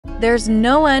There's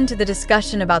no end to the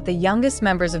discussion about the youngest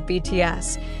members of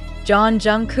BTS,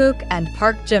 Jungkook and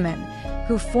Park Jimin,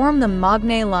 who form the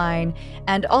Magne line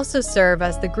and also serve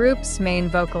as the group's main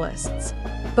vocalists.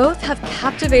 Both have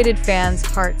captivated fans'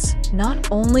 hearts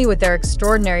not only with their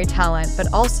extraordinary talent,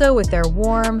 but also with their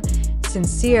warm,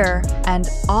 sincere, and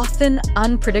often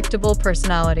unpredictable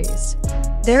personalities.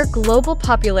 Their global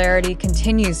popularity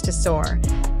continues to soar,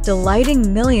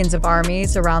 delighting millions of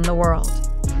ARMYs around the world.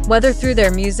 Whether through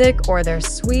their music or their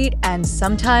sweet and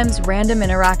sometimes random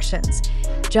interactions,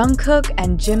 Jungkook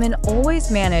and Jimin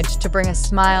always manage to bring a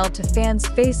smile to fans'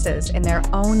 faces in their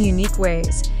own unique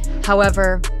ways.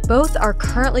 However, both are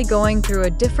currently going through a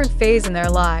different phase in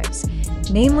their lives,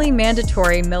 namely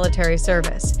mandatory military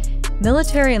service,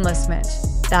 military enlistment,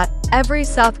 that every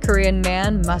South Korean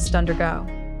man must undergo.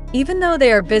 Even though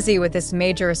they are busy with this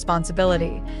major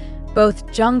responsibility, both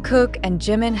Jungkook and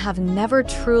Jimin have never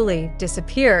truly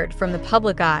disappeared from the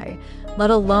public eye,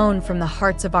 let alone from the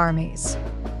hearts of ARMYs.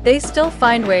 They still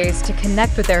find ways to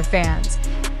connect with their fans,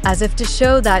 as if to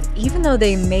show that even though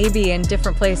they may be in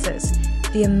different places,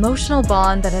 the emotional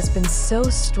bond that has been so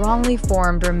strongly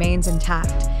formed remains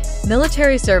intact.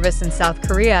 Military service in South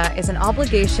Korea is an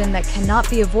obligation that cannot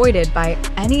be avoided by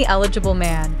any eligible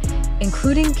man,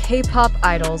 including K-pop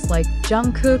idols like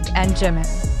Jungkook and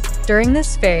Jimin. During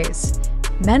this phase,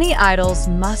 many idols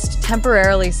must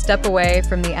temporarily step away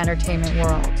from the entertainment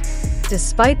world.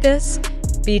 Despite this,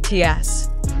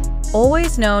 BTS,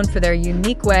 always known for their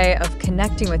unique way of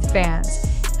connecting with fans,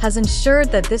 has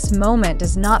ensured that this moment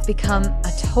does not become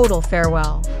a total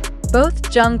farewell. Both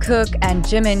Jungkook and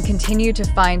Jimin continue to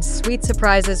find sweet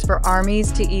surprises for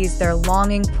ARMYs to ease their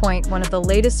longing. One of the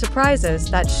latest surprises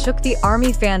that shook the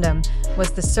ARMY fandom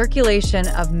was the circulation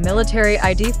of military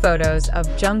ID photos of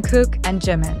Jungkook and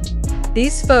Jimin.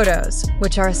 These photos,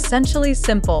 which are essentially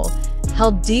simple,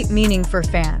 held deep meaning for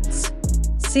fans.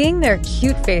 Seeing their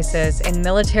cute faces in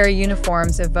military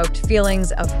uniforms evoked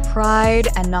feelings of pride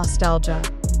and nostalgia.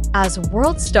 As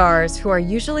world stars who are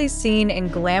usually seen in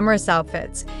glamorous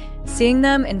outfits, seeing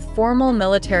them in formal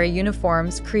military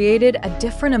uniforms created a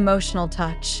different emotional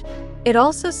touch. It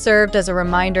also served as a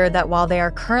reminder that while they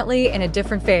are currently in a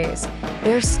different phase,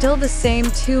 they're still the same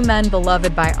two men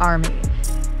beloved by ARMY.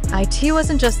 It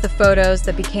wasn't just the photos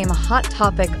that became a hot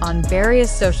topic on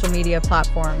various social media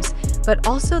platforms, but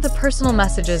also the personal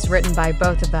messages written by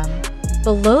both of them.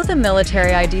 Below the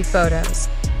military ID photos,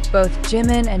 both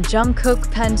Jimin and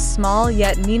Jungkook penned small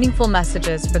yet meaningful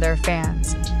messages for their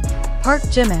fans. Park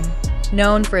Jimin,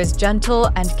 known for his gentle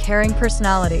and caring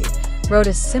personality, wrote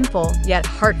a simple yet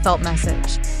heartfelt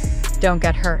message: "Don't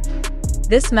get hurt."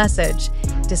 This message,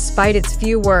 despite its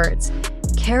few words,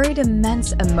 carried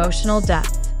immense emotional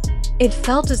depth. It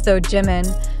felt as though Jimin,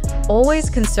 always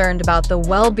concerned about the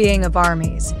well-being of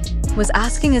ARMYs, was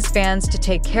asking his fans to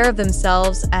take care of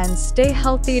themselves and stay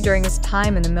healthy during his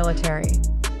time in the military.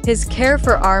 His care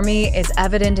for ARMY is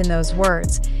evident in those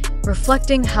words,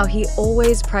 reflecting how he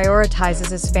always prioritizes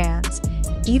his fans,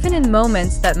 even in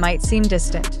moments that might seem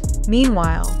distant.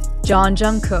 Meanwhile,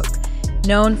 Jungkook,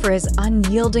 known for his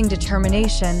unyielding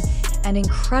determination and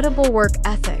incredible work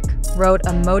ethic, wrote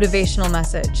a motivational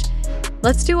message: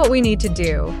 "Let's do what we need to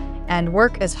do and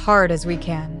work as hard as we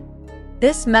can."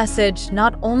 This message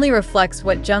not only reflects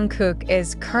what Jungkook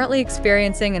is currently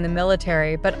experiencing in the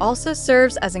military, but also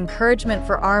serves as encouragement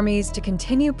for ARMYs to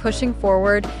continue pushing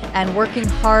forward and working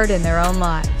hard in their own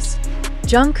lives.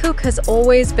 Jungkook has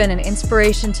always been an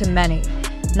inspiration to many,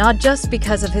 not just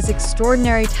because of his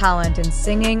extraordinary talent in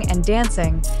singing and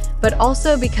dancing, but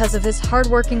also because of his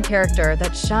hardworking character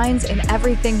that shines in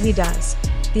everything he does.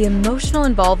 The emotional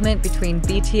involvement between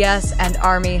BTS and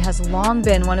ARMY has long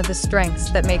been one of the strengths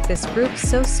that make this group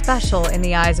so special in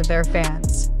the eyes of their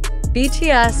fans.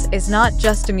 BTS is not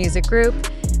just a music group,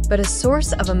 but a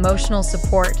source of emotional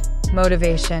support,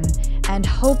 motivation, and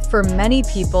hope for many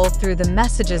people through the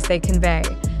messages they convey,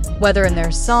 whether in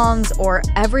their songs or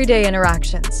everyday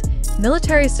interactions.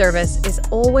 Military service is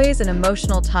always an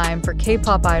emotional time for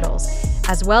K-pop idols,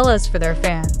 as well as for their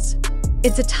fans.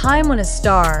 It's a time when a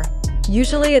star,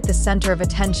 usually at the center of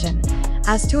attention,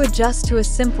 has to adjust to a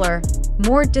simpler,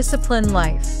 more disciplined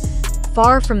life,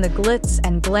 far from the glitz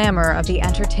and glamour of the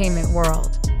entertainment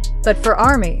world. But for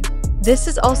ARMY, this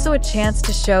is also a chance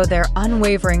to show their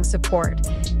unwavering support.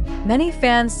 Many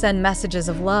fans send messages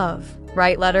of love,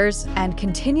 write letters, and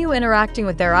continue interacting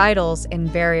with their idols in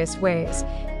various ways,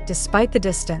 despite the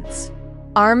distance.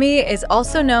 ARMY is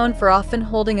also known for often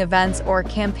holding events or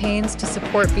campaigns to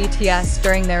support BTS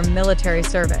during their military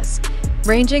service,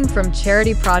 ranging from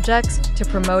charity projects to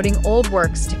promoting old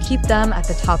works to keep them at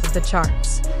the top of the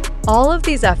charts. All of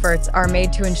these efforts are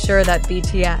made to ensure that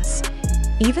BTS,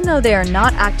 even though they are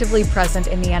not actively present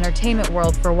in the entertainment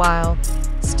world for a while,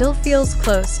 still feels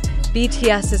close.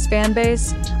 BTS's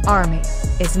fanbase, ARMY,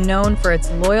 is known for its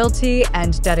loyalty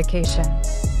and dedication.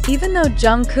 Even though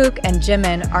Jungkook and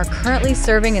Jimin are currently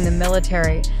serving in the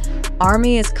military,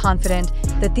 ARMY is confident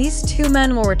that these two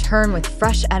men will return with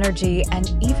fresh energy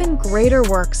and even greater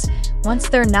works once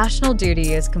their national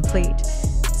duty is complete.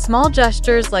 Small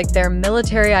gestures like their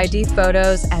military ID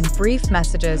photos and brief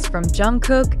messages from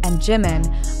Jungkook and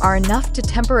Jimin are enough to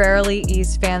temporarily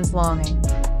ease fans' longing.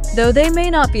 Though they may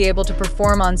not be able to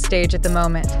perform on stage at the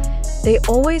moment, they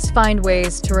always find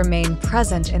ways to remain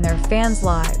present in their fans'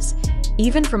 lives.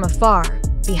 Even from afar,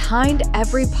 behind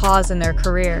every pause in their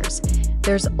careers,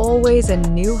 there's always a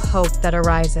new hope that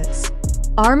arises.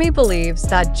 ARMY believes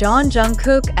that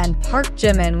Jungkook and Park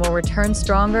Jimin will return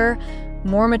stronger,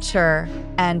 more mature,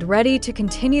 and ready to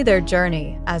continue their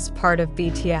journey as part of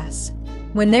BTS.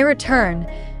 When they return,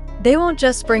 they won't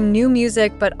just bring new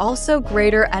music but also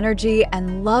greater energy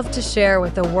and love to share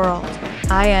with the world.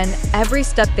 In every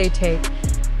step they take,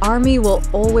 ARMY will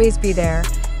always be there,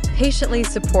 patiently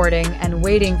supporting and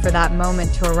waiting for that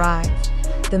moment to arrive.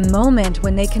 The moment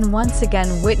when they can once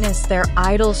again witness their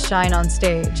idols shine on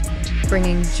stage,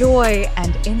 bringing joy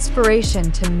and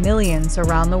inspiration to millions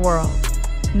around the world.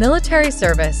 Military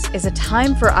service is a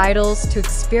time for idols to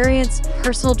experience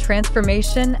personal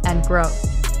transformation and growth.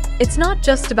 It's not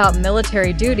just about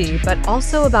military duty, but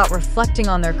also about reflecting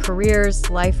on their careers,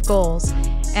 life goals,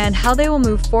 and how they will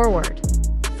move forward.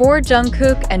 For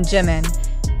Jungkook and Jimin,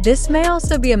 this may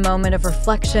also be a moment of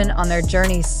reflection on their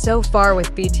journey so far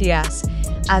with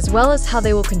BTS, as well as how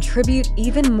they will contribute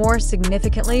even more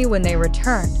significantly when they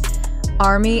return.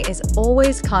 ARMY is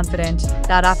always confident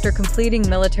that after completing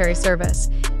military service,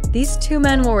 these two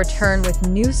men will return with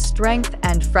new strength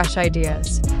and fresh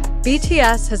ideas.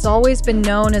 BTS has always been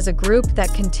known as a group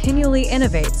that continually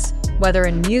innovates, whether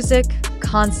in music,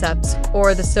 concepts,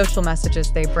 or the social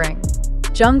messages they bring.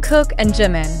 Jungkook and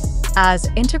Jimin, as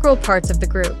integral parts of the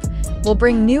group, will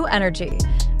bring new energy,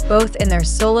 both in their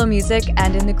solo music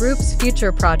and in the group's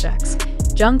future projects.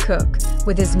 Jungkook,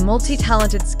 with his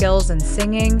multi-talented skills in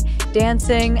singing,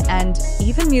 dancing, and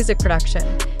even music production,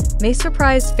 may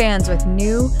surprise fans with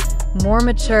new, more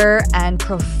mature, and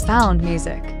profound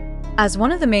music. As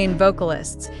one of the main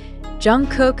vocalists,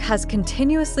 Jungkook has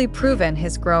continuously proven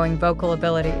his growing vocal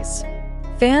abilities.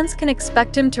 Fans can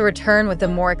expect him to return with a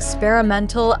more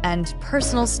experimental and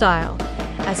personal style,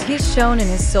 as he's shown in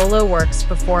his solo works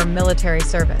before military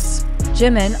service.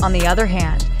 Jimin, on the other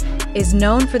hand, is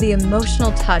known for the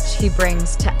emotional touch he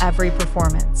brings to every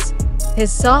performance.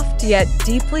 His soft yet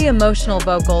deeply emotional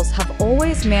vocals have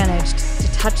always managed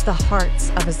to touch the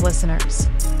hearts of his listeners.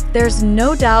 There's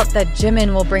no doubt that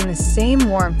Jimin will bring the same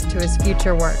warmth to his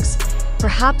future works,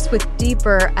 perhaps with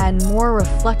deeper and more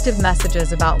reflective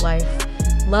messages about life,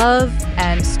 love,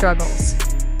 and struggles.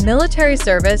 Military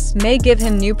service may give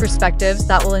him new perspectives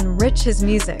that will enrich his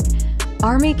music.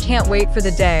 ARMY can't wait for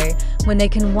the day when they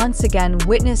can once again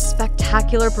witness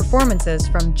spectacular performances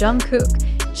from Jungkook,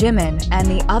 Jimin, and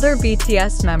the other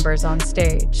BTS members on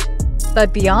stage.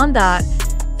 But beyond that,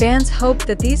 fans hope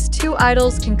that these two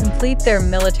idols can complete their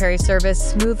military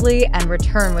service smoothly and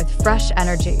return with fresh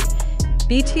energy.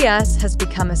 BTS has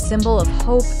become a symbol of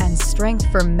hope and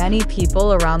strength for many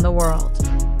people around the world.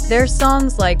 Their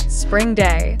songs like Spring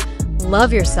Day,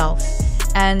 Love Yourself,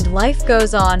 and Life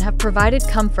Goes On have provided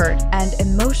comfort and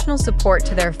emotional support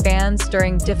to their fans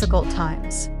during difficult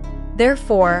times.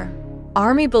 Therefore,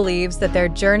 ARMY believes that their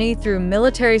journey through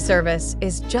military service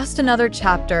is just another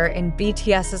chapter in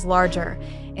BTS's larger,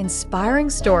 inspiring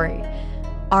story.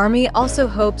 ARMY also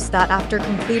hopes that after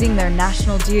completing their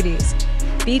national duties,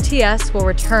 BTS will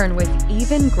return with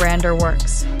even grander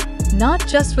works. Not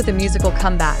just with a musical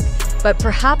comeback, but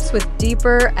perhaps with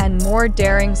deeper and more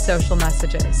daring social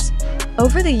messages.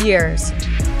 Over the years,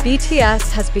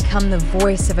 BTS has become the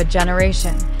voice of a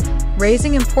generation,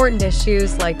 raising important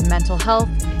issues like mental health,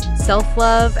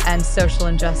 self-love, and social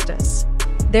injustice.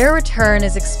 Their return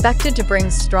is expected to bring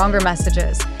stronger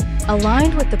messages,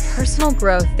 aligned with the personal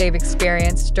growth they've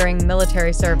experienced during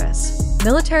military service.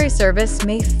 Military service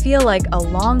may feel like a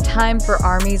long time for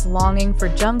ARMY's longing for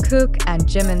Jungkook and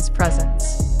Jimin's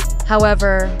presence.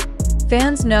 However,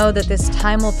 fans know that this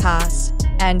time will pass,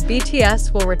 and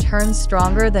BTS will return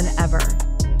stronger than ever.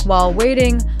 While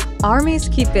waiting,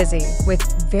 ARMYs keep busy with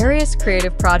various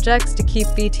creative projects to keep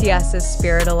BTS's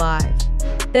spirit alive.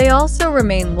 They also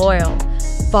remain loyal,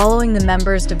 following the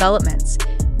members' developments,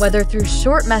 whether through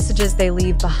short messages they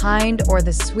leave behind or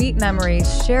the sweet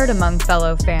memories shared among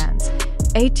fellow fans.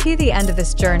 At the end of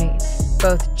this journey,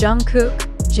 both Jungkook,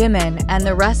 Jimin, and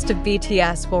the rest of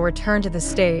BTS will return to the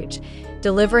stage,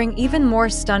 delivering even more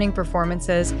stunning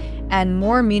performances and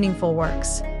more meaningful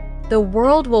works. The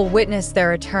world will witness their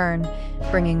return,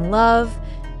 bringing love,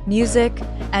 music,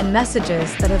 and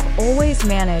messages that have always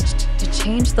managed to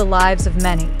change the lives of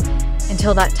many.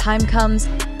 Until that time comes,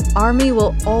 ARMY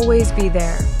will always be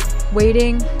there,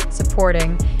 waiting,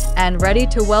 supporting, and ready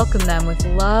to welcome them with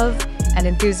love and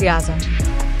enthusiasm.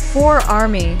 For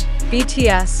ARMY,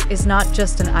 BTS is not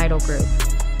just an idol group.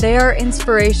 They are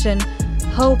inspiration,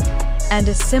 hope, and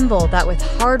a symbol that with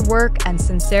hard work and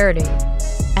sincerity,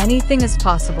 anything is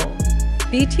possible.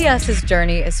 BTS's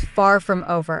journey is far from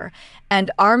over,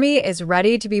 and ARMY is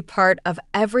ready to be part of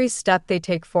every step they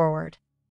take forward.